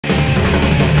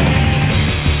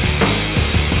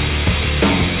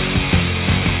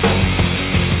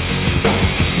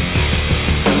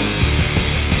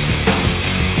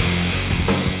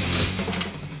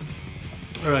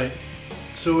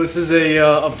So this is a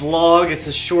vlog. It's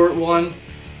a short one.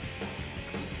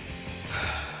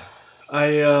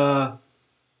 I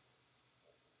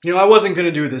wasn't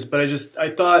gonna do this, but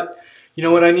I thought, you know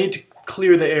what, I need to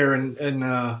clear the air and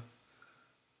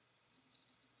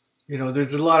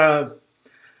there's a lot of,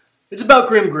 it's about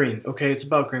Grimmgreen, okay? It's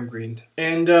about Grimmgreen,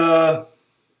 and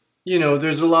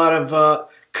there's a lot of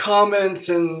comments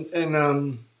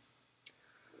and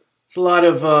it's a lot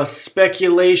of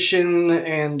speculation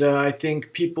and I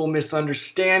think people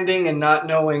misunderstanding and not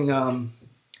knowing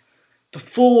the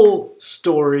full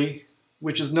story,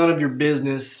 which is none of your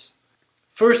business.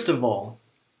 First of all,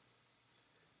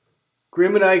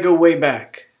 Grim and I go way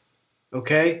back,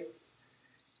 okay?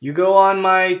 You go on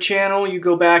my channel, you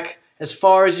go back as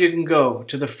far as you can go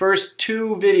to the first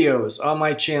 2 videos on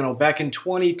my channel back in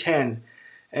 2010,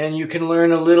 and you can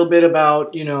learn a little bit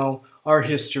about, our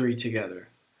history together.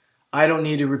 I don't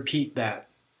need to repeat that.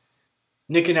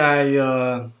 Nick and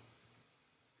I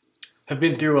have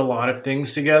been through a lot of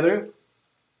things together,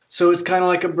 so it's kind of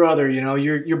like a brother,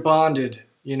 you're bonded,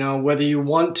 whether you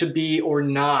want to be or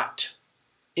not.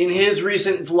 In his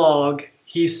recent vlog,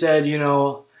 he said,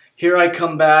 here I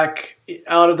come back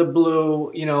out of the blue,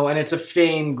 and it's a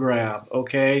fame grab,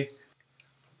 okay?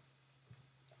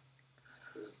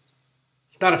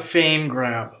 It's not a fame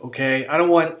grab, okay? I don't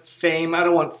want fame, I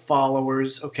don't want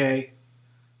followers, okay?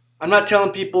 I'm not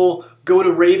telling people go to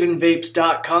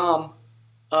RavenVapes.com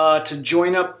to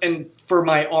join up and for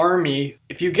my army.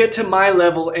 If you get to my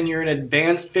level and you're an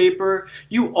advanced vapor,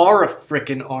 you are a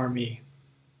frickin' army.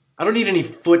 I don't need any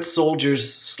foot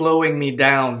soldiers slowing me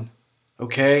down,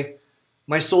 okay?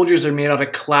 My soldiers are made out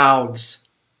of clouds.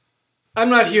 I'm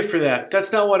not here for that.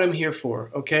 That's not what I'm here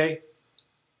for, okay?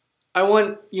 I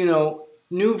want,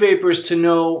 new vapors to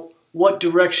know what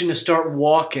direction to start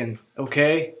walking,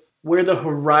 okay? Where the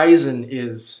horizon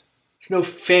is. There's no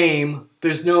fame.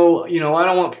 There's no, I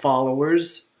don't want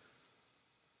followers.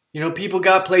 People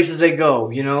got places they go,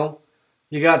 You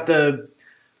got the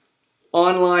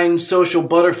online social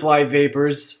butterfly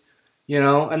vapors,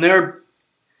 and they're,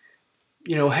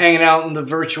 hanging out in the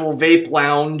virtual vape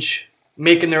lounge,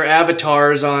 making their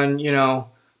avatars on,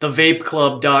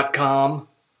 thevapeclub.com,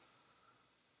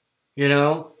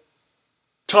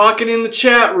 talking in the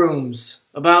chat rooms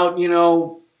about,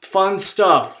 fun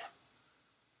stuff,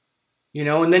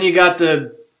 and then you got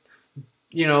the,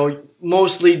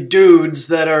 mostly dudes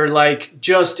that are like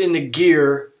just into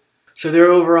gear, so they're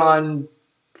over on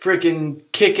freaking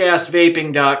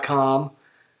kickassvaping.com,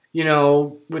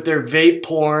 with their vape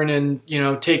porn and,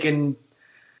 taking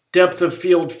depth of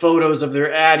field photos of their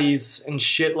addies and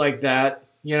shit like that,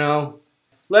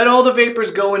 Let all the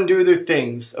vapors go and do their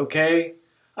things, okay?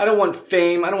 I don't want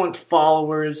fame, I don't want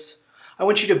followers. I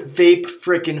want you to vape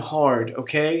frickin' hard,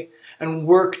 okay? And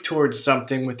work towards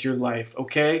something with your life,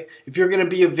 okay? If you're gonna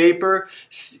be a vapor,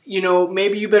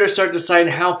 maybe you better start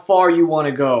deciding how far you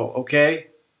wanna go, okay?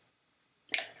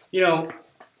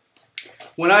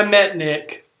 When I met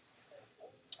Nick,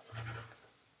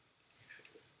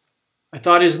 I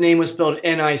thought his name was spelled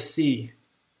N-I-C.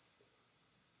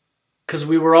 Because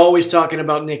we were always talking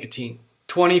about nicotine.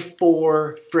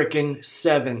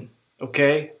 24/7,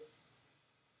 okay?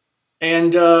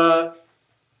 And, I'd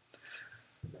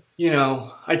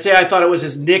say I thought it was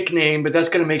his nickname, but that's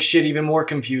going to make shit even more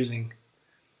confusing.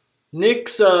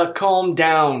 Nick's calmed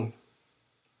down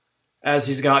as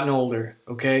he's gotten older,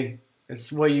 okay? That's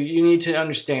what you need to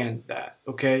understand that,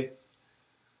 okay?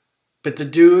 But the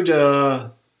dude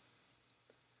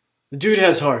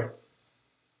has heart.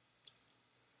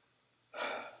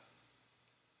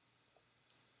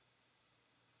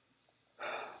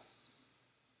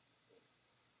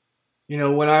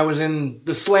 When I was in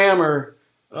the Slammer,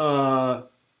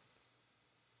 Grim,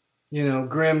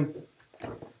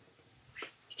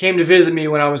 he came to visit me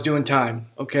when I was doing time,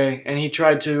 okay? And he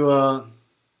tried to,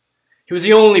 he was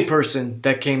the only person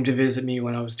that came to visit me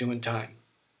when I was doing time.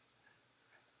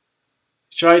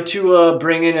 He tried to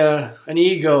bring in an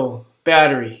ego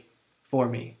battery for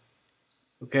me,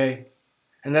 okay?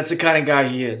 And that's the kind of guy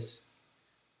he is,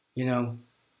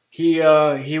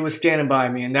 He was standing by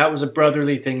me, and that was a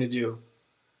brotherly thing to do.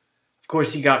 Of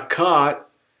course, he got caught.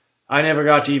 I never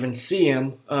got to even see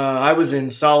him. I was in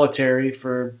solitary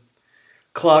for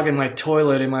clogging my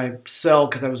toilet in my cell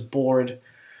because I was bored.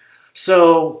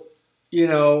 So,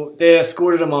 they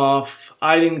escorted him off.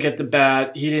 I didn't get the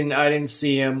bat. I didn't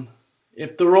see him.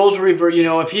 If the roles were reversed,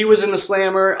 if he was in the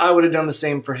Slammer, I would have done the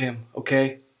same for him,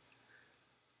 okay?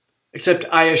 Except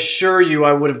I assure you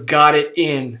I would have got it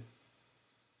in.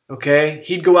 Okay?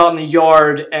 He'd go out in the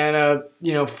yard and a,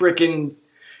 frickin'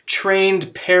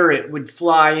 trained parrot would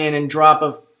fly in and drop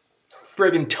a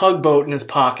friggin' tugboat in his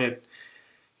pocket.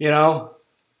 You know?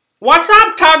 What's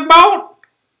up, tugboat?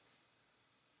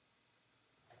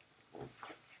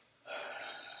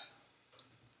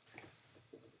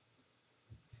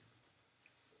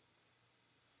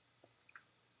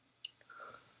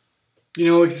 You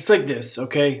know, it's like this,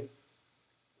 okay?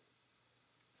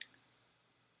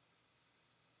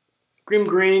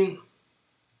 Grimmgreen,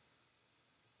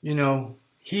 you know,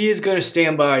 he is going to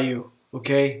stand by you,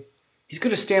 okay? He's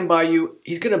going to stand by you.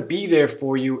 He's going to be there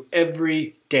for you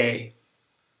every day.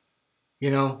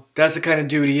 You know, that's the kind of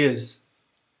dude he is.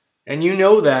 And you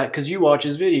know that because you watch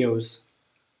his videos.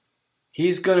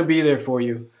 He's going to be there for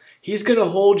you. He's going to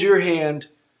hold your hand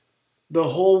the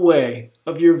whole way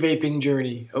of your vaping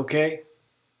journey, okay?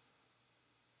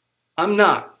 I'm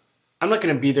not going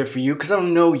to be there for you because I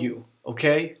don't know you,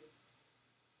 okay?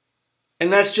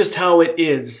 And that's just how it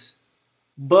is.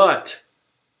 But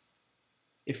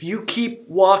if you keep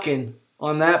walking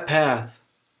on that path,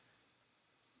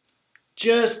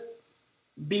 just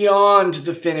beyond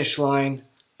the finish line,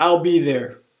 I'll be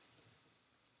there.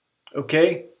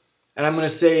 Okay? And I'm going to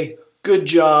say, good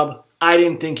job. I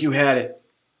didn't think you had it.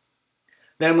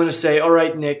 Then I'm going to say, all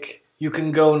right, Nick, you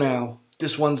can go now.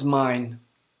 This one's mine.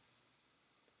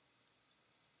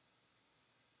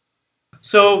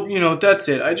 So, you know, that's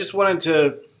it. I just wanted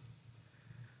to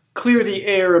clear the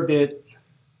air a bit.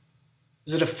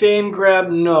 Is it a fame grab?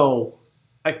 No.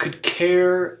 I could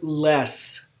care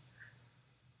less.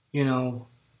 You know,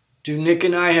 do Nick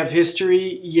and I have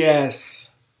history?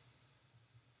 Yes.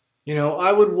 You know,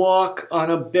 I would walk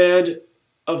on a bed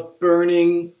of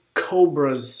burning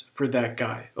cobras for that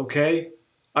guy, okay?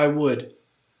 I would.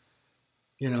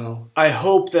 You know, I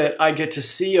hope that I get to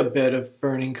see a bed of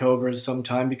burning cobras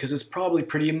sometime because it's probably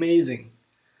pretty amazing.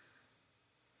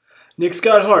 Nick's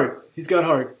got heart. He's got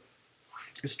heart.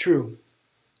 It's true.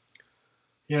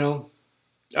 You know,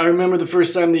 I remember the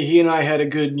first time that he and I had a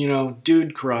good, you know,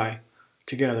 dude cry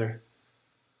together.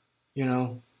 You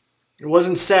know, it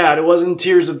wasn't sad. It wasn't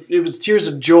tears of, it was tears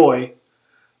of joy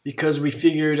because we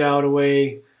figured out a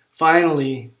way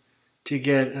finally to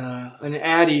get an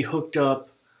Addy hooked up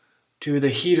to the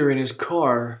heater in his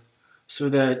car so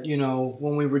that, you know,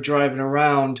 when we were driving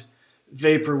around,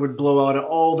 vapor would blow out of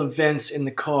all the vents in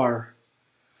the car.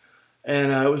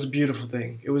 And it was a beautiful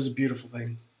thing. It was a beautiful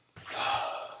thing.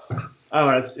 All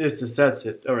right, that's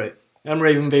it. All right. I'm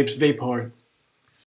RavenVapes, vape hard.